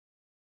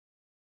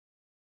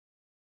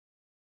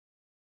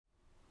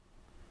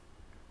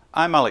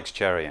I'm Alex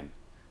Cherian,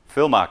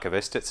 film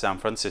archivist at San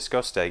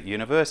Francisco State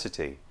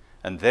University,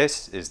 and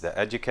this is the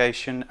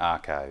Education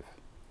Archive.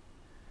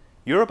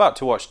 You're about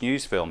to watch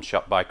news film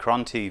shot by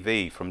Cron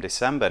TV from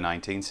December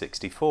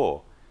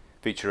 1964,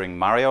 featuring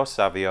Mario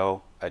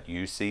Savio at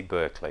UC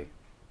Berkeley.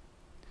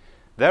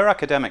 Their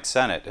academic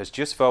senate has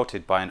just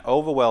voted by an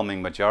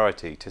overwhelming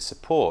majority to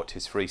support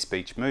his free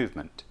speech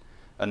movement,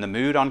 and the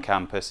mood on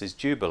campus is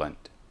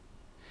jubilant.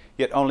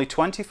 Yet only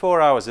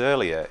 24 hours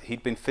earlier,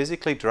 he'd been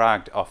physically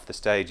dragged off the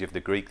stage of the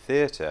Greek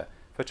theatre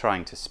for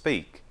trying to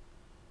speak.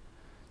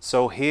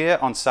 So here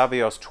on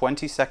Savio's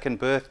 22nd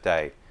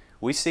birthday,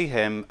 we see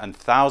him and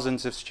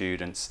thousands of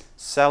students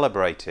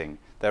celebrating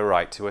their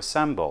right to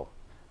assemble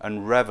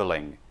and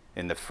reveling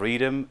in the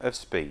freedom of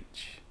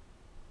speech.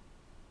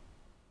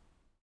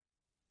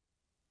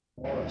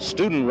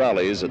 Student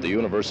rallies at the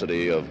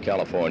University of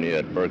California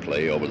at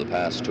Berkeley over the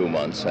past 2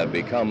 months have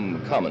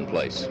become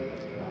commonplace.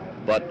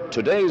 But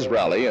today's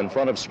rally in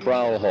front of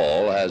Sproul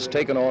Hall has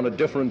taken on a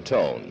different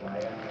tone.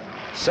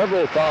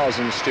 Several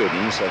thousand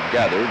students have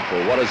gathered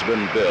for what has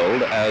been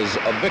billed as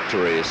a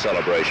victory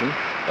celebration,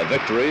 a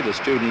victory the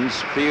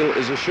students feel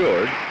is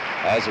assured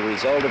as a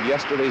result of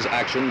yesterday's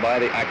action by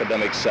the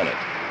Academic Senate.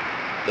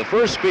 The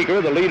first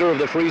speaker, the leader of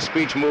the free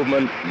speech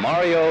movement,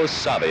 Mario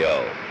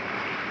Savio.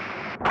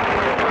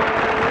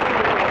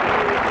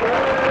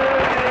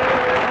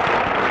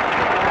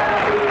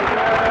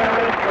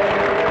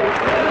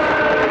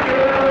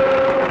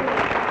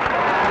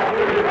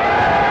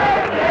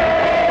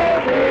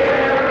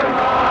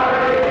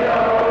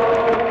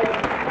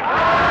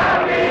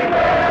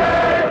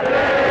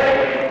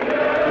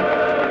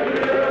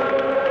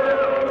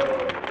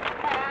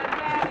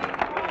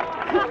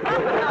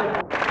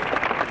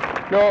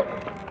 No,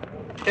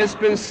 it's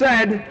been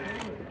said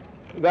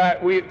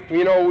that we've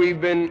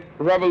been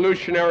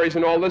revolutionaries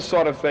and all this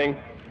sort of thing.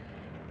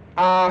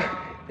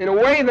 In a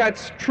way,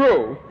 that's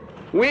true.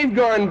 We've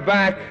gone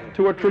back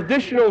to a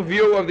traditional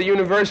view of the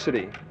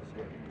university.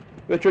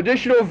 The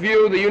traditional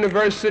view, the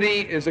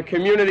university is a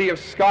community of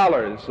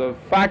scholars, of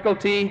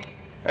faculty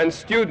and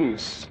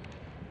students,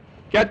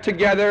 get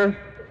together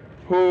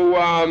who,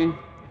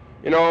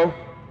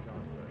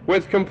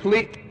 with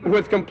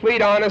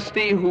complete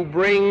honesty, who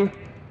bring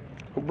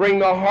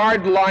the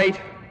hard light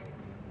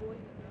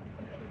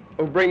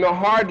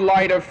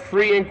of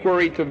free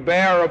inquiry to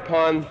bear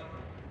upon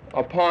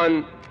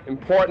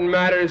important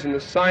matters in the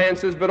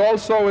sciences, but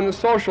also in the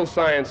social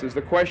sciences,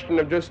 the question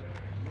of just,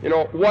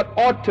 what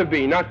ought to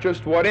be, not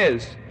just what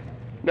is.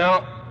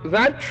 Now,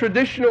 that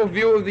traditional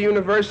view of the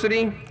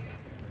university,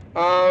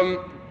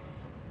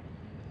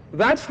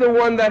 that's the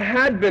one that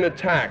had been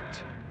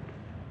attacked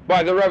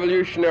by the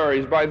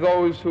revolutionaries, by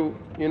those who,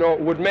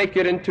 would make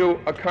it into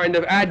a kind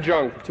of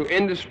adjunct to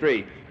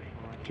industry,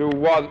 to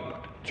the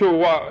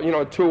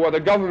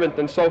government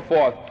and so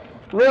forth.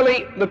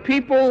 Really, the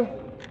people,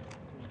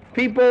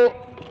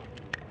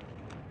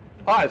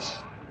 us,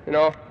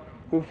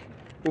 who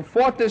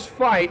fought this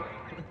fight,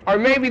 are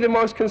maybe the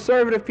most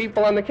conservative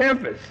people on the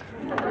campus.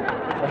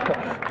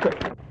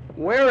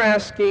 We're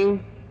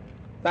asking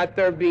that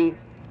there be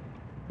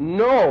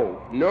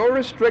no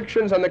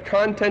restrictions on the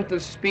content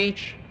of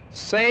speech,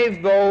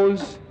 save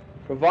those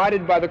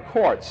provided by the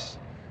courts.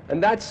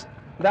 And that's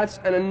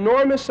an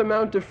enormous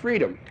amount of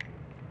freedom.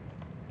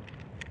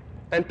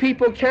 And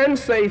people can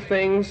say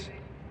things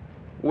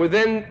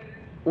within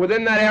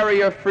that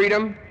area of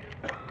freedom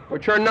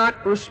which are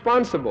not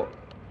responsible.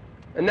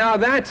 And now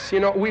that's,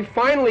 we've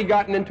finally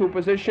gotten into a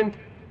position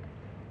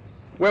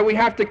where we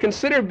have to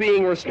consider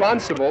being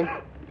responsible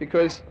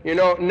because,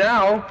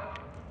 now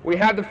we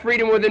have the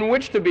freedom within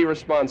which to be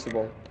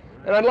responsible.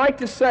 And I'd like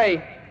to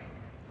say,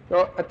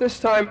 at this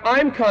time,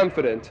 I'm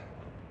confident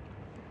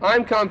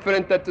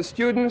that the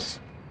students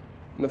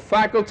and the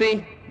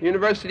faculty,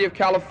 University of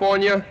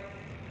California,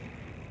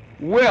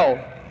 will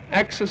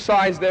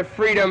exercise their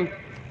freedom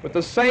with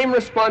the same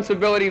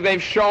responsibility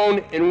they've shown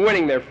in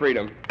winning their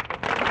freedom.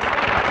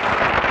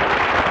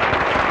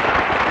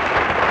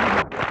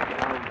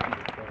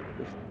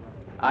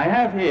 I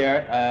have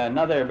here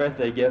another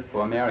birthday gift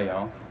for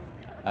Mario,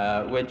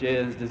 which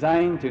is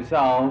designed to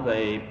solve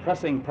a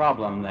pressing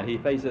problem that he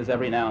faces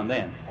every now and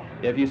then.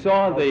 If you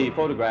saw the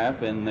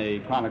photograph in the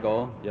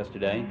Chronicle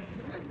yesterday,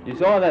 you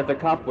saw that the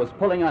cop was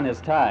pulling on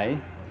his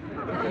tie.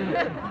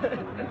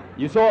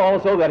 You saw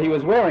also that he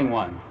was wearing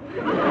one.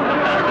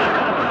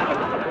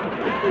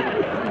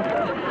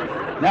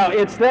 Now,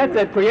 it's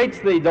that creates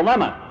the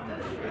dilemma.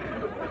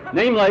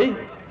 Namely,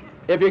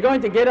 if you're going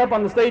to get up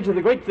on the stage of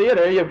the Greek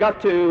theater, you've got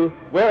to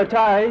wear a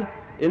tie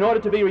in order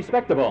to be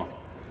respectable.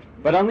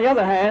 But on the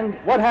other hand,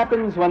 what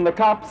happens when the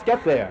cops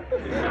get there?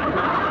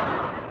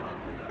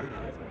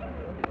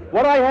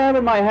 What I have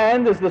in my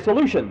hand is the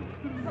solution.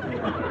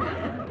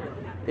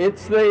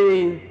 It's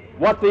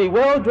what the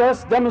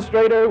well-dressed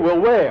demonstrator will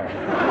wear.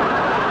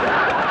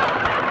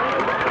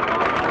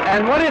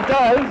 And what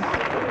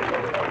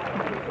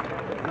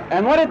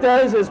it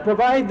does is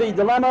provide the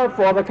dilemma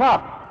for the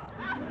cop.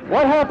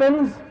 What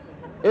happens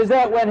is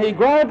that when he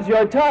grabs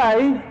your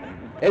tie,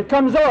 it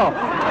comes off.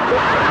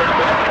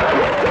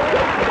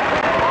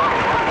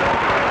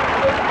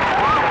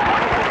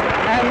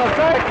 the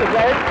fact of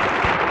that,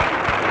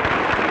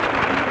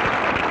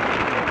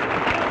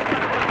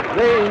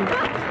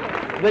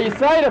 the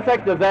side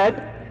effect of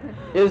that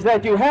is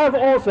that you have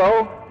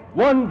also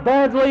one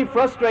badly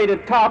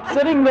frustrated cop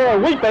sitting there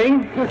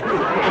weeping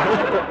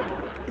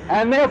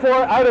and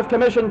therefore out of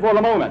commission for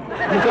the moment.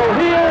 So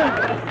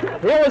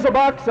here is a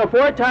box of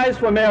 4 ties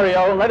for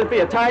Mario. Let it be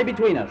a tie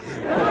between us.